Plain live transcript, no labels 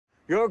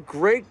Your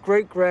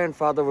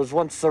great-great-grandfather was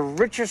once the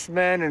richest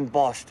man in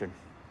Boston.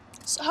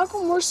 So how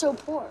come we're so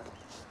poor?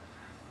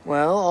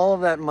 Well, all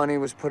of that money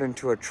was put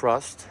into a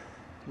trust.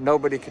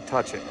 Nobody could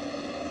touch it.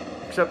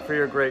 Except for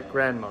your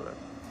great-grandmother.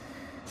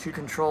 She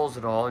controls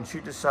it all, and she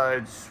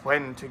decides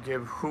when to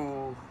give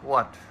who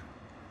what.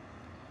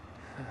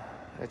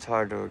 It's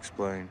hard to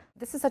explain.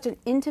 This is such an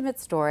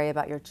intimate story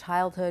about your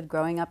childhood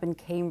growing up in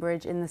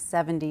Cambridge in the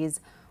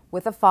 70s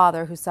with a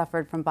father who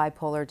suffered from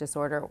bipolar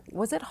disorder.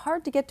 Was it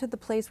hard to get to the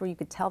place where you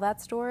could tell that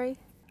story?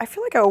 I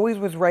feel like I always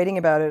was writing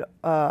about it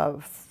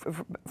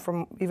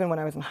from even when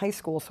I was in high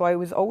school, so I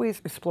was always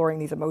exploring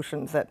these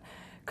emotions that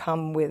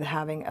come with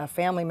having a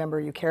family member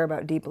you care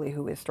about deeply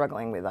who is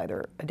struggling with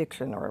either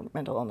addiction or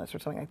mental illness or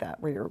something like that,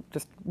 where you're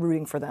just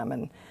rooting for them.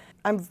 And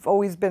I've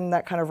always been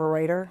that kind of a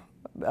writer,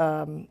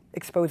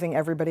 exposing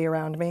everybody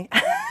around me.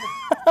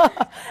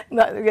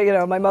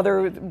 My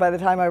mother, by the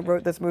time I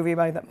wrote this movie,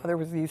 my mother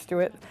was used to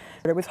it.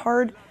 It was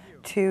hard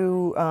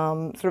to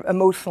sort of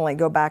emotionally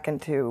go back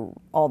into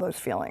all those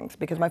feelings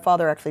because my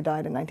father actually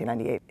died in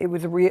 1998. It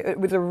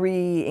was a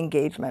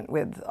re-engagement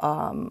with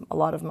a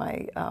lot of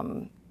my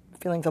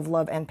feelings of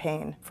love and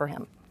pain for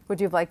him.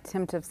 Would you have liked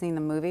him to have seen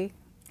the movie?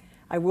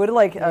 I would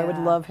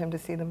love him to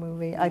see the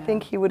movie. Yeah. I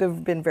think he would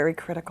have been very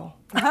critical.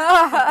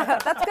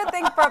 That's a good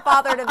thing for a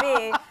father to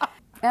be.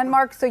 And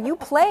Mark, so you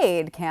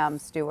played Cam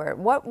Stewart.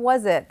 What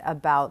was it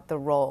about the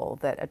role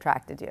that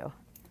attracted you?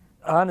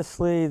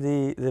 Honestly,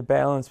 the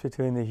balance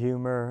between the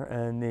humor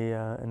and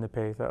the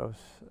pathos,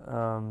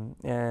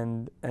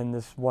 and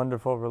this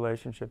wonderful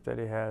relationship that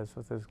he has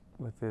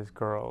with his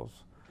girls,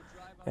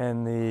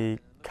 and the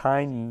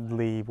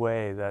kindly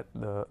way that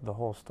the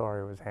whole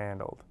story was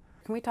handled.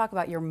 Can we talk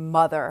about your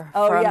mother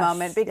for a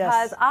moment?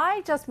 Because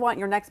I just want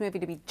your next movie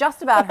to be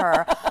just about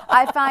her.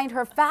 I find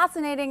her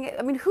fascinating.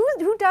 I mean,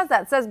 who does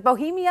that? Says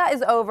Bohemia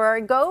is over,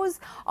 goes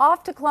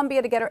off to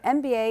Columbia to get her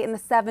MBA in the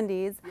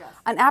 70s,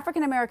 an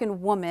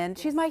African-American woman.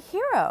 She's my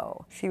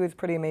hero. She was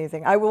pretty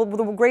amazing.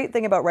 The great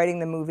thing about writing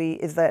the movie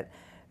is that,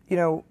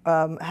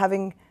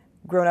 having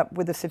grown up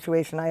with the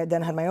situation, I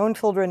then had my own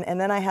children,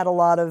 and then I had a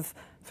lot of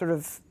sort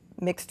of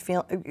mixed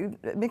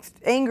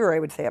anger, I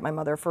would say, at my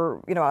mother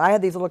for, I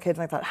had these little kids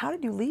and I thought, how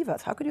did you leave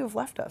us? How could you have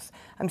left us?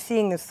 I'm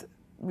seeing this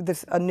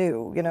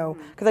anew,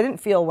 because I didn't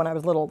feel when I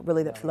was little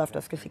really that she left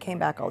us because she came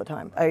back all the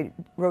time. I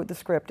wrote the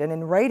script and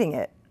in writing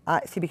it,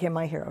 she became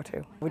my hero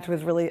too, which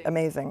was really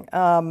amazing.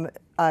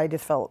 I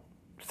just felt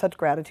such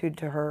gratitude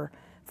to her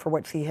for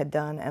what she had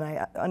done, and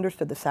I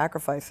understood the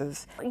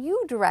sacrifices.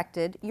 You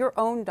directed your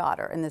own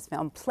daughter in this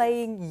film,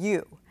 playing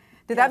you.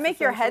 Did that make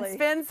your head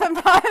spin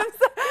sometimes?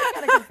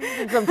 Kind of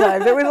confusing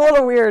sometimes. It was a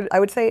little weird. I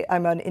would say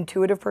I'm an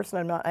intuitive person.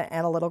 I'm not an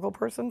analytical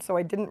person, so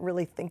I didn't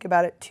really think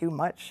about it too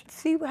much.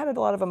 She had a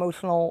lot of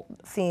emotional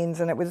scenes,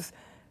 and it was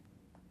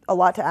a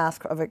lot to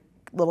ask of a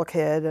little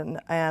kid, and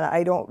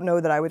I don't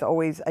know that I didn't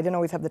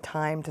always have the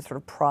time to sort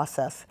of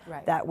process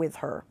that with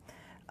her.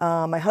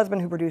 My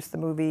husband, who produced the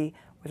movie,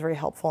 was very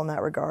helpful in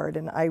that regard,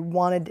 and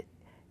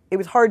it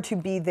was hard to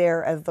be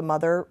there as the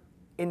mother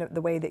in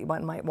the way that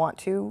one might want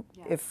to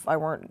if I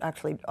weren't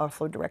actually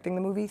also directing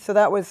the movie. So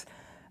that was,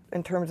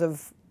 in terms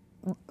of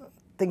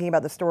thinking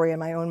about the story and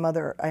my own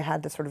mother, I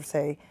had to sort of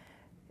say,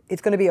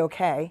 it's going to be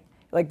okay.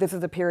 Like, this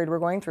is the period we're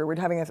going through. We're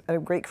having a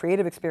great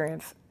creative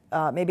experience.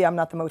 Maybe I'm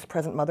not the most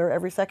present mother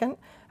every second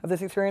of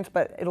this experience,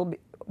 but it'll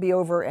be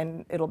over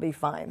and it'll be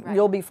fine. Right.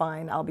 You'll be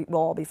fine. We'll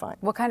all be fine.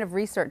 What kind of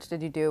research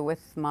did you do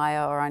with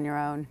Maya or on your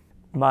own?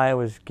 Maya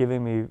was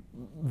giving me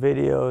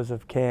videos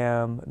of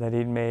Cam that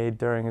he'd made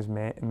during his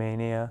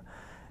mania,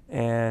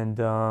 and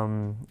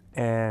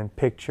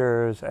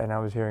pictures, and I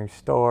was hearing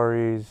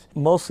stories,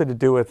 mostly to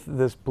do with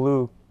this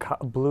blue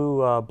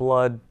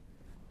blood,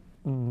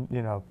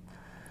 the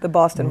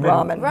Boston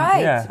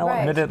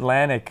ramen,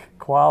 mid-Atlantic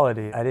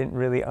quality. I didn't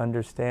really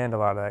understand a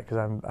lot of that because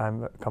I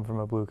come from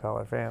a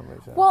blue-collar family.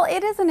 So. Well,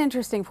 it is an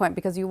interesting point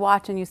because you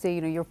watch and you see,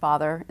 your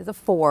father is a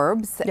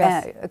Forbes,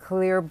 a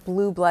clear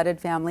blue-blooded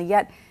family,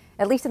 yet.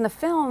 At least in the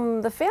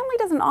film, the family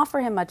doesn't offer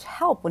him much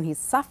help when he's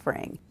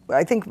suffering.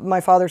 I think my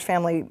father's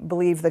family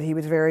believed that he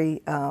was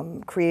very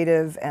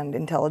creative and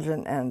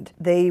intelligent, and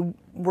they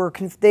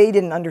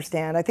didn't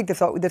understand. I think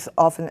this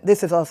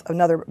is also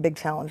another big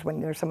challenge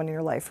when there's someone in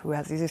your life who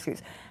has these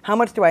issues. How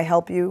much do I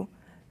help you,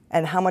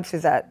 and how much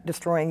is that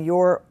destroying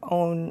your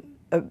own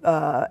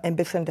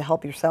ambition to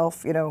help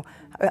yourself?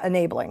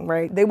 Enabling,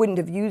 right? They wouldn't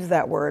have used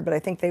that word, but I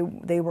think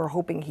they were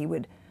hoping he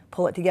would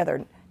pull it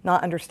together,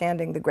 not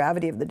understanding the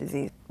gravity of the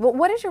disease. Well,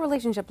 what is your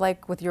relationship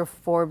like with your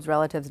Forbes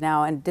relatives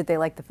now, and did they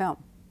like the film?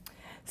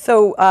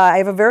 So I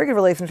have a very good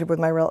relationship with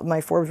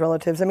my Forbes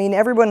relatives. I mean,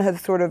 everyone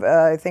has sort of,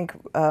 I think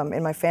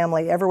in my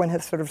family, everyone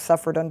has sort of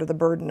suffered under the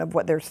burden of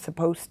what they're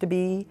supposed to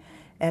be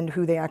and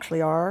who they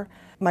actually are.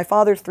 My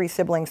father's 3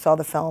 siblings saw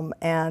the film,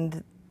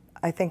 and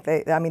I think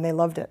they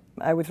loved it.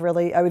 I was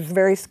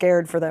very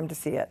scared for them to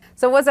see it.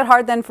 So was it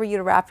hard then for you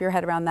to wrap your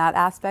head around that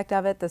aspect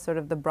of it, the sort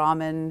of the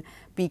Brahmin,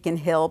 Beacon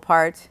Hill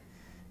part?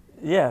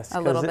 Yes. A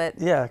little bit.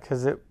 Yeah,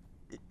 because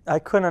I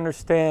couldn't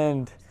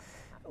understand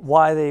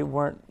why they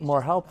weren't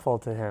more helpful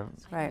to him.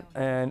 Right.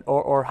 And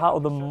or how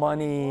the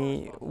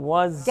money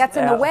was Gets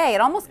in the way.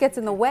 It almost gets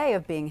in the way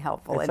of being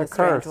helpful It's in a a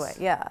strange curse.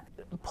 way. Yeah.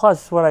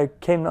 Plus, what I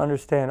came to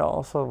understand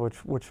also,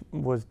 which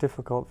was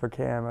difficult for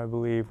Cam, I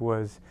believe,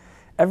 was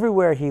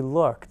everywhere he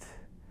looked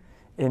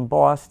in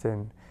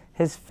Boston,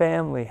 his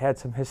family had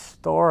some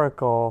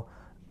historical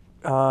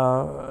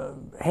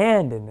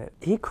hand in it.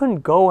 He couldn't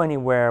go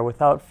anywhere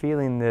without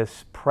feeling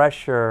this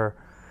pressure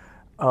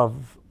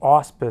of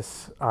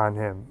auspice on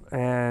him,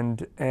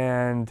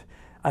 and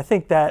I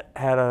think that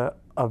had a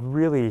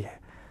really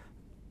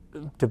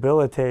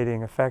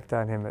debilitating effect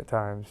on him at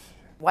times.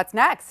 What's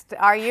next?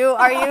 Are you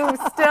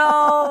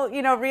still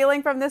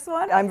reeling from this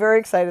one? I'm very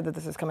excited that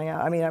this is coming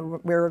out. I mean,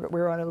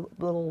 we're on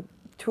a little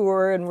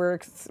tour and we're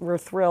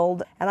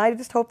thrilled, and I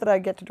just hope that I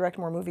get to direct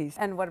more movies.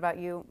 And what about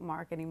you,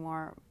 Mark? Any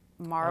more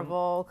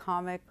Marvel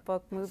comic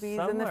book movies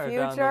in the Somewhere future?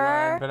 down the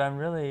line, but I'm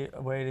really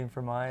waiting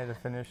for Maya to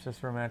finish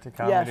this romantic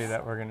comedy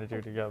that we're going to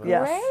do together.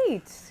 Yes.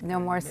 Great. No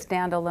more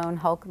standalone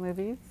Hulk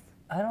movies?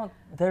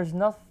 There's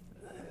nothing.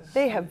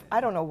 They have.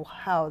 I don't know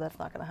how that's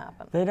not going to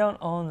happen. They don't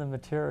own the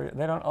material.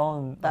 They don't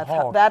own the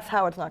Hulk. That's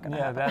how it's not going to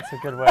happen. Yeah, that's a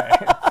good way.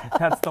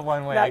 That's the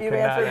one way Now I you've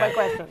cannot. answered my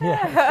question.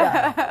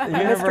 Yeah.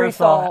 Mystery Universal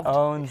solved.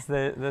 owns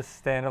the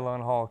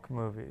standalone Hulk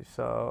movie,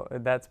 so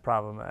that's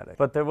problematic.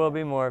 But there will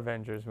be more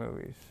Avengers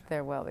movies.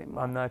 There will be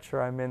more. I'm not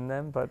sure I'm in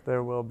them, but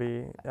there will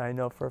be. I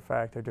know for a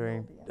fact they're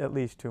doing at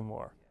least 2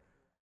 more.